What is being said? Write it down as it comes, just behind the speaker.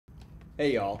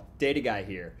Hey y'all, Data Guy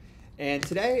here. And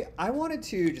today I wanted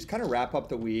to just kind of wrap up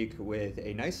the week with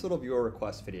a nice little viewer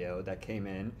request video that came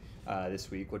in this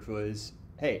week, which was,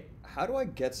 hey, how do I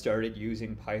get started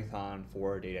using Python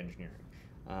for data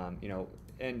engineering?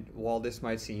 And while this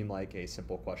might seem like a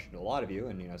simple question to a lot of you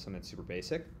and something super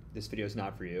basic, this video is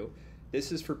not for you.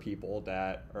 This is for people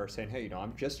that are saying, hey,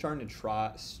 I'm just starting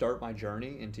to start my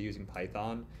journey into using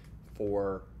Python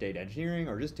for data engineering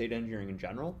or just data engineering in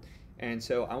general. And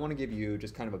so I want to give you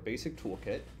just kind of a basic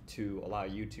toolkit to allow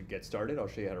you to get started. I'll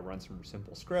show you how to run some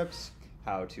simple scripts,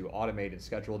 how to automate and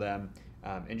schedule them,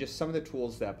 and just some of the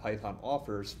tools that Python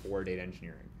offers for data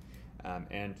engineering.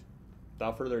 And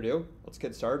without further ado, let's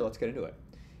get started, let's get into it.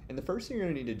 And the first thing you're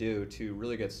going to need to do to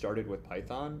really get started with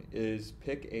Python is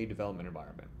pick a development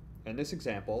environment. In this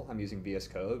example, I'm using VS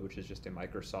Code, which is just a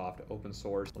Microsoft open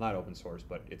source, well, not open source,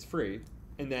 but it's free.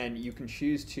 And then you can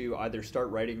choose to either start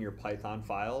writing your Python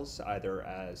files either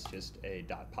as just a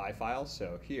 .py file.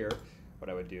 So here, what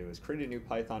I would do is create a new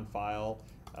Python file,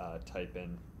 type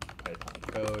in Python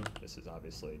code. This is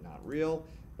obviously not real,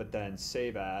 but then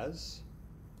save as,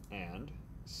 and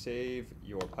save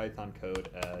your Python code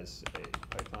as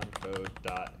a Python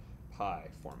code.py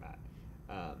format.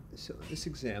 So this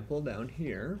example down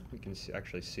here, we can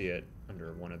actually see it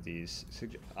under one of these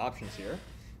options here.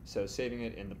 So saving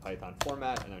it in the Python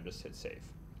format, and then just hit save.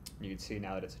 You can see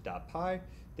now that it's a .py,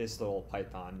 this little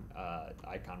Python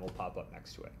icon will pop up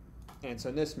next to it. And so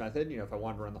in this method, if I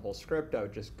wanted to run the whole script, I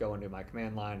would just go into my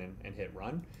command line and hit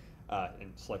run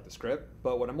and select the script.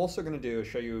 But what I'm also going to do is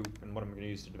show you, and what I'm going to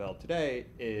use to develop today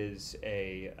is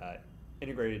a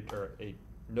integrated or a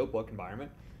notebook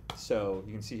environment. So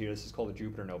you can see here, this is called a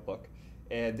Jupyter Notebook.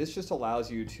 And this just allows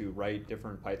you to write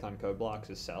different Python code blocks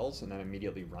as cells and then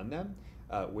immediately run them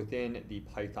within the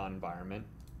Python environment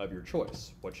of your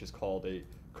choice, which is called a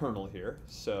kernel here.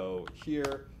 So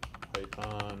here,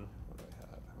 Python, what do I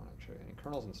have? I don't actually have any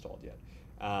kernels installed yet.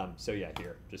 So yeah,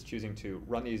 here, just choosing to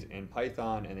run these in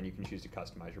Python, and then you can choose to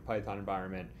customize your Python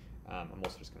environment. I'm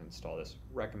also just going to install this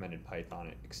recommended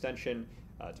Python extension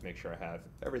to make sure I have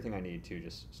everything I need to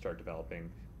just start developing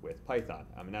with Python.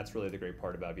 And that's really the great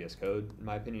part about VS Code, in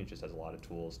my opinion. It just has a lot of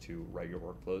tools to write your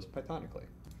workflows Pythonically.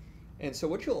 And so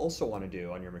what you'll also want to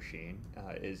do on your machine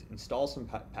is install some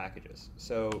packages.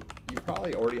 So you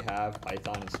probably already have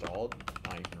Python installed.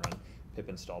 You can run pip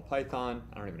install Python.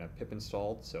 I don't even have pip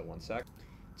installed, so one sec.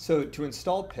 So to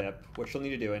install pip, what you'll need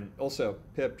to do, and also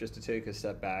pip, just to take a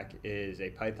step back, is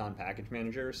a Python package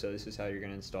manager. So this is how you're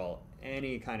going to install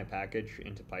any kind of package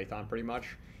into Python pretty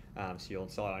much. So you'll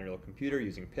install it on your little computer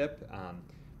using pip.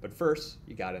 But first,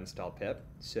 you got to install pip.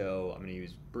 So I'm going to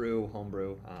use brew,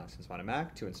 homebrew, since I'm on a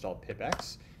Mac, to install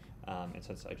pipx. And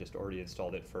since I just already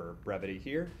installed it for brevity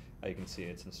here, you can see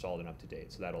it's installed and up to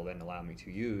date. So that'll then allow me to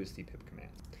use the pip command.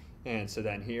 And so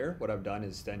then here, what I've done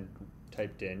is then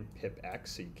typed in pipx.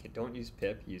 So don't use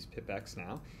pip, use pipx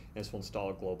now. And this will install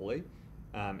it globally.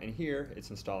 And here, it's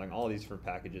installing all these different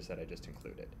packages that I just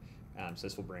included. So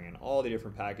this will bring in all the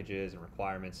different packages and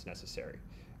requirements necessary.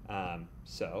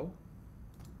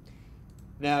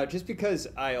 Now, just because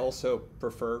I also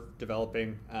prefer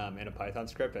developing in a Python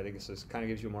script, I think this kind of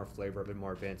gives you more flavor, a bit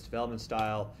more advanced development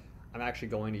style. I'm actually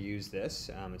going to use this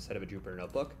instead of a Jupyter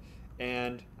Notebook,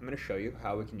 and I'm going to show you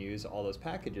how we can use all those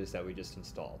packages that we just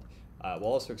installed, while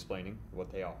also explaining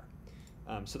what they are.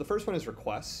 So the first one is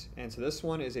requests, and so this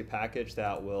one is a package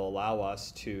that will allow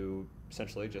us to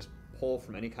essentially just pull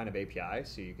from any kind of API.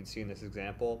 So you can see in this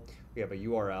example, we have a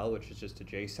URL, which is just a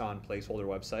JSON placeholder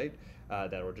website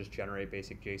that will just generate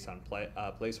basic JSON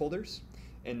placeholders.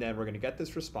 And then we're going to get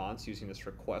this response using this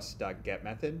request.get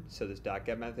method. So this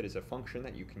 .get method is a function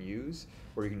that you can use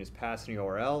where you can just pass an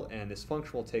URL, and this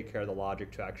function will take care of the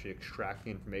logic to actually extract the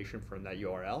information from that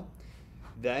URL.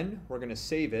 Then we're going to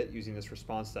save it using this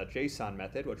response.json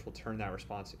method, which will turn that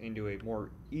response into a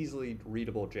more easily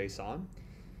readable JSON.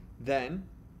 Then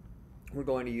we're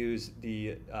going to use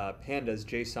the pandas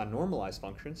JSON normalize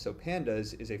function. So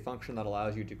pandas is a function that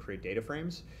allows you to create data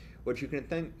frames, which you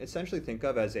can essentially think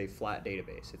of as a flat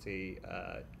database. It's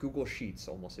a Google Sheets,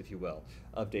 almost, if you will,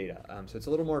 of data. So it's a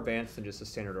little more advanced than just a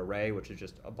standard array, which is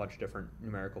just a bunch of different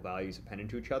numerical values appended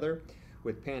to each other.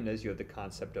 With pandas, you have the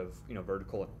concept of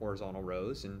vertical and horizontal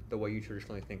rows, and the way you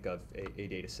traditionally think of a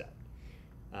data set.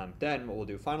 Then what we'll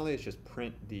do finally is just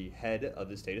print the head of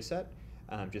this data set.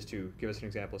 Just to give us an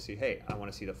example, see, hey, I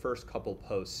want to see the first couple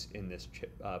posts in this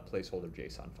placeholder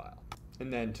JSON file.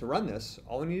 And then to run this,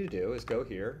 all we need to do is go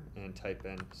here and type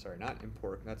in, sorry, not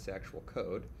import, that's the actual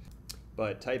code,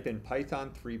 but type in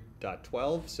Python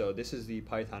 3.12. So this is the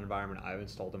Python environment I've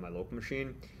installed on my local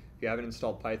machine. If you haven't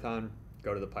installed Python,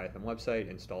 go to the Python website,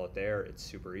 install it there. It's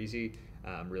super easy.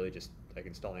 Really just like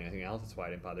installing anything else. That's why I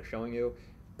didn't bother showing you.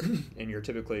 And you're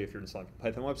typically, if you're installing a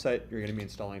Python website, you're going to be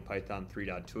installing Python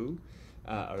 3.2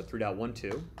 or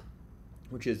 3.12,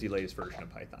 which is the latest version of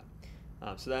Python.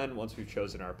 So then once we've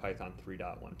chosen our Python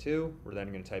 3.12, we're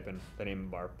then going to type in the name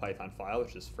of our Python file,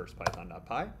 which is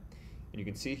firstpython.py. And you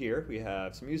can see here we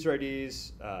have some user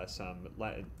IDs, just a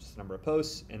number of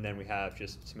posts, and then we have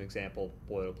just some example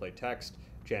boilerplate text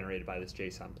generated by this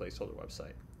JSON placeholder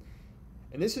website.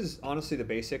 And this is honestly the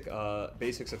basics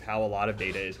of how a lot of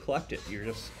data is collected. You're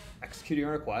just executing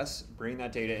a request, bringing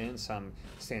that data in some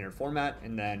standard format,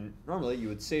 and then normally you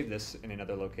would save this in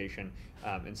another location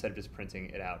instead of just printing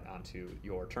it out onto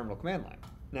your terminal command line.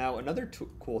 Now, another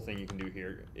cool thing you can do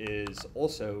here is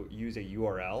also use a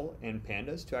URL in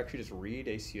Pandas to actually just read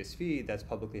a CSV that's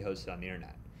publicly hosted on the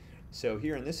internet. So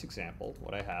here in this example,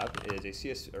 what I have is a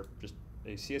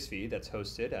CSV that's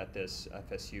hosted at this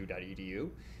fsu.edu.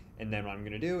 And then what I'm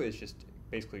going to do is just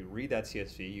basically read that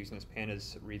CSV using this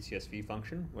pandas read CSV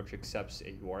function, which accepts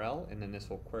a URL, and then this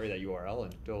will query that URL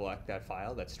and select that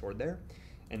file that's stored there.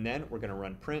 And then we're going to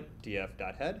run print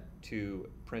df.head to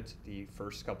print the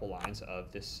first couple lines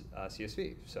of this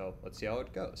CSV. So let's see how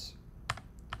it goes.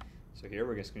 So here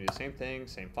we're just going to do the same thing,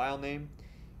 same file name,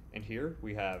 and here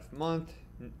we have month,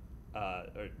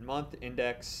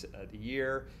 index, the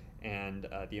year, and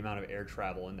the amount of air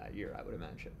travel in that year, I would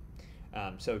imagine.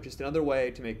 So just another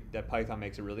way to make that Python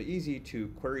makes it really easy to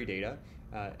query data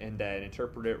and then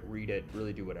interpret it, read it,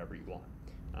 really do whatever you want.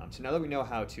 So now that we know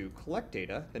how to collect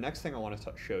data, the next thing I want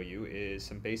to show you is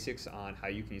some basics on how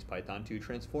you can use Python to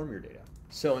transform your data.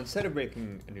 So instead of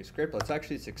making a new script, let's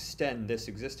actually just extend this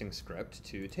existing script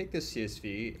to take this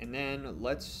CSV and then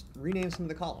let's rename some of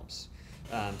the columns.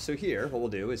 So here, what we'll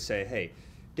do is say, hey,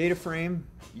 data frame,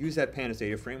 use that pandas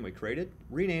data frame we created,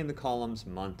 rename the columns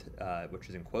month, which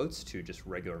is in quotes, to just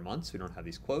regular months. We don't have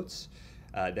these quotes.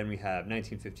 Then we have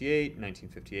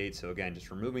 1958, so again, just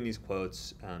removing these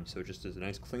quotes, so it just is a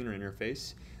nice cleaner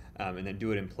interface, and then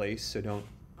do it in place, so don't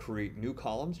create new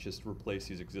columns, just replace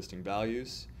these existing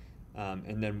values.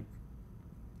 And then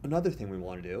another thing we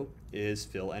want to do is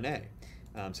fill NA.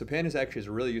 So pandas actually is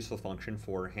a really useful function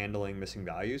for handling missing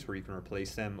values where you can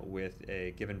replace them with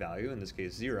a given value, in this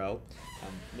case 0.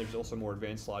 There's also more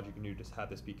advanced logic you can do to just have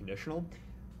this be conditional,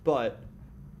 but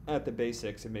at the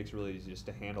basics, it makes it really easy just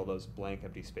to handle those blank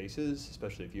empty spaces,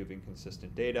 especially if you have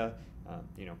inconsistent data.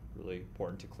 Really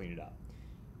important to clean it up.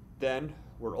 Then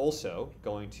we're also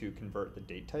going to convert the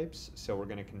date types. So we're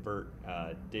going to convert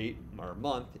date or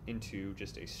month into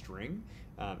just a string,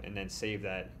 and then save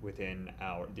that within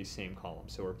the same column.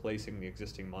 So we're replacing the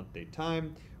existing month, date,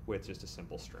 time with just a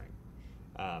simple string.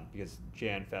 Because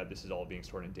Jan, Feb, this is all being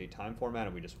stored in date, time format,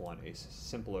 and we just want a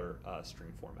simpler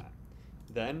string format.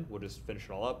 Then we'll just finish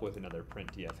it all up with another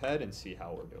print df head and see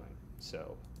how we're doing.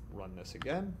 So run this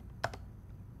again.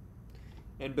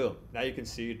 And boom, now you can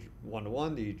see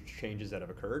one-to-one the changes that have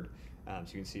occurred.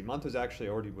 So you can see month was actually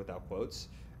already without quotes,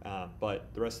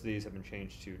 but the rest of these have been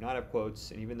changed to not have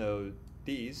quotes. And even though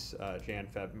these, Jan,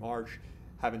 Feb, March,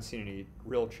 haven't seen any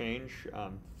real change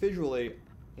visually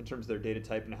in terms of their data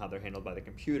type and how they're handled by the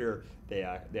computer, they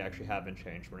actually have been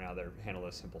changed, where now they're handled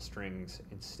as simple strings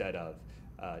instead of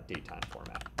date time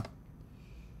format.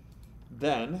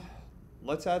 Then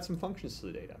let's add some functions to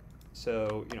the data.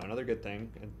 So another good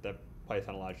thing that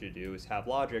Python allows you to do is have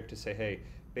logic to say, hey,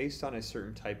 based on a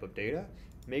certain type of data,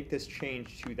 make this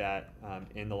change to that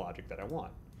in the logic that I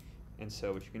want. And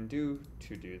so what you can do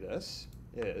to do this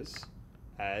is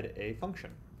add a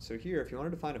function. So here, if you want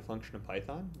to define a function in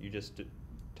Python, you just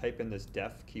type in this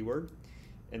def keyword,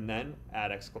 and then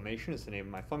add exclamation is the name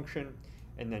of my function,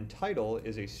 and then title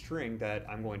is a string that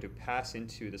I'm going to pass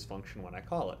into this function when I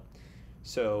call it.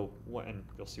 So, and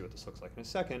you'll see what this looks like in a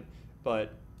second,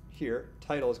 but here,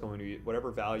 title is going to be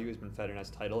whatever value has been fed in as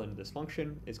title into this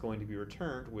function is going to be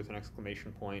returned with an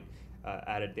exclamation point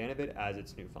added at the end of it as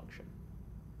its new function.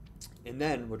 And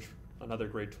then, which another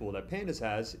great tool that Pandas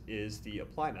has is the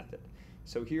apply method.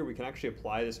 So here we can actually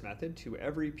apply this method to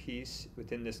every piece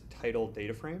within this title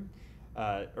data frame,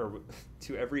 or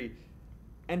to every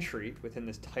entry within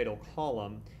this title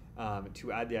column,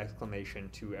 to add the exclamation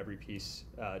to every piece,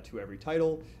 to every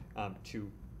title,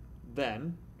 to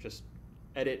then just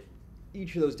edit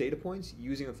each of those data points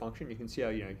using a function. You can see how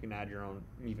you can add your own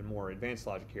even more advanced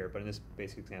logic here, but in this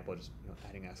basic example, just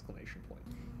adding exclamation point.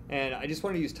 And I just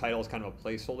wanted to use title as kind of a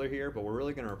placeholder here, but we're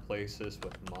really going to replace this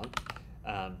with month.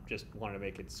 Just wanted to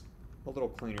make it a little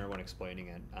cleaner when explaining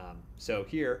it. So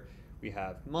here we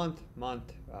have month,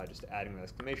 just adding an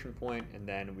exclamation point, and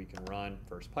then we can run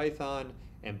first Python,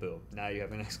 and boom, now you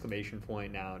have an exclamation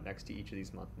point now next to each of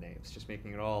these month names, just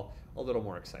making it all a little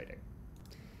more exciting.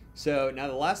 So now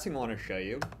the last thing I want to show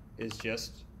you is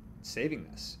just saving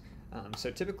this.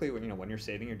 So typically, when you're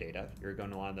saving your data, you're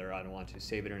going to either want to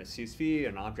save it in a CSV,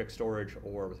 an object storage,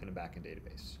 or within a backend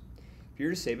database. If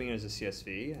you're just saving it as a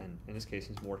CSV, and in this case,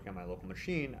 since I'm working on my local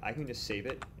machine, I can just save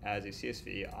it as a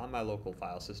CSV on my local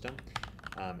file system.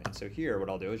 And so here, what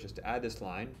I'll do is just add this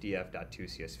line,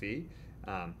 df.toCSV,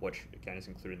 which again is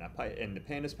included in the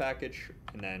pandas package,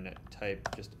 and then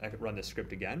run this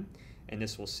script again, and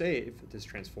this will save this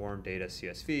transform data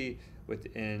CSV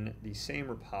within the same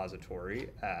repository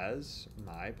as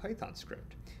my Python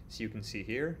script. So you can see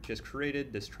here, just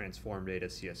created this transform data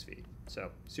CSV. So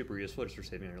super useful just for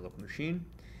saving on your local machine.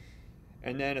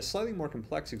 And then a slightly more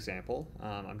complex example,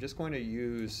 I'm just going to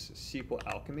use SQL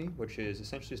Alchemy, which is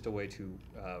essentially just a way to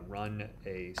run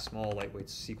a small lightweight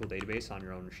SQL database on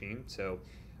your own machine. So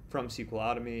from SQL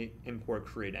Alchemy, import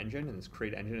create engine, and this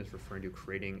create engine is referring to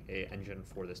creating an engine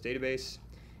for this database.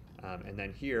 And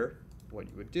then here, what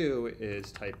you would do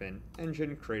is type in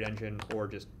engine, create engine, or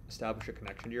just establish a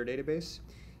connection to your database,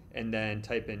 and then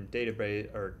type in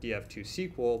database or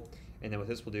df2SQL, and then what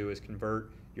this will do is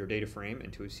convert your data frame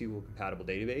into a SQL compatible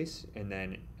database, and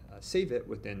then save it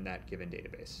within that given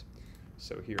database.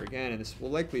 So here again, and this will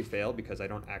likely fail because I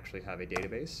don't actually have a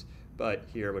database, but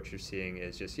here what you're seeing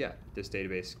is just, this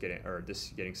database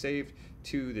getting saved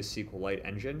to the SQLite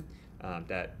engine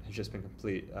that has just been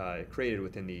created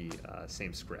within the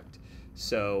same script.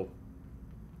 So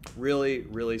really,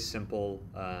 really simple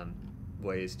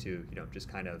ways to just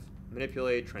kind of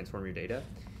manipulate, transform your data.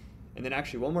 And then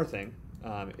actually one more thing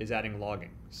is adding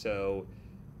logging. So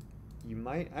you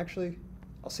might actually,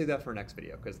 I'll save that for our next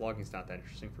video because logging is not that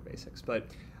interesting for basics. But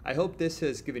I hope this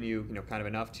has given you, kind of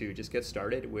enough to just get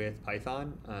started with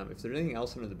Python. If there's anything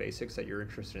else under the basics that you're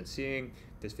interested in seeing,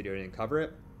 this video didn't cover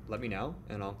it, let me know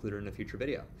and I'll include it in a future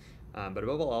video. But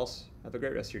above all else, have a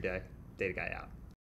great rest of your day. Data Guy out.